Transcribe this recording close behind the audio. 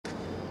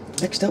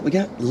Next up, we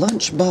got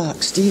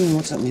Lunchbox. Steven,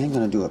 what's up, man?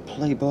 Gonna do a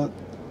Playbook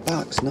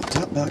box, no,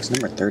 top box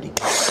number 30.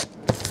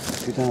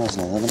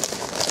 2011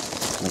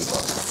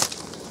 Playbook.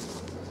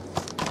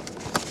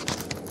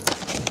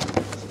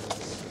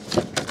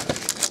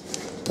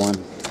 One.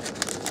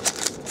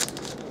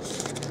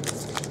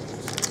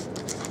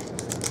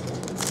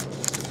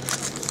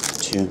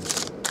 Two.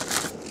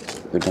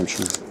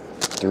 Redemption.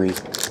 Three.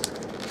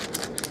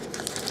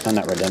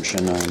 Not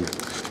redemption,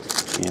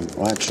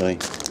 well, actually,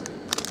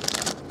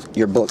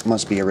 your book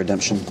must be a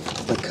redemption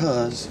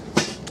because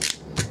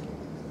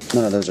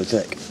none of those are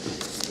thick.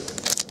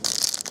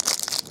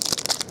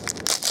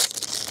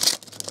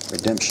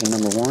 Redemption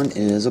number 1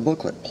 is a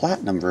booklet,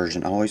 platinum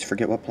version. I always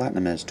forget what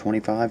platinum is.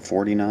 25,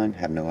 49,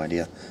 have no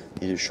idea.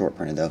 It is short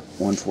printed though.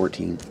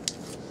 114.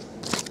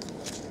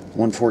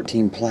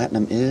 114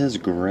 platinum is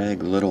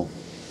Greg Little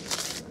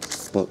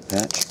book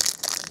patch.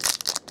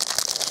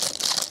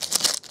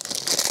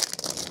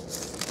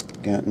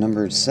 Got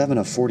numbered 7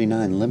 of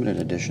 49 limited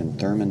edition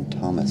Thurman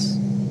Thomas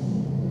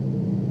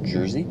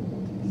jersey.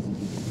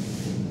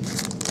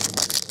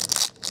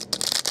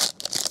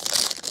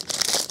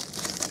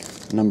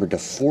 Numbered to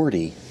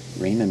 40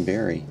 Raymond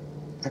Berry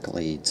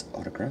Accolades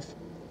autograph.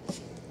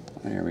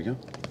 There we go.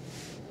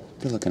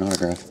 Good looking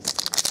autograph.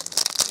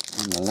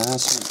 And the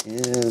last one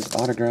is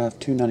autograph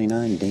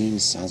 299 Dane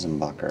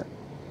Sazembacher.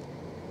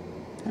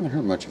 Haven't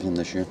heard much of him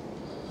this year.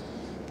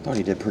 Thought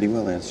he did pretty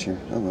well last year.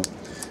 Oh well.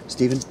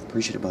 Steven,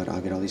 appreciate it, bud.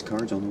 I'll get all these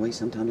cards on the way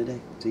sometime today.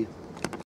 See ya.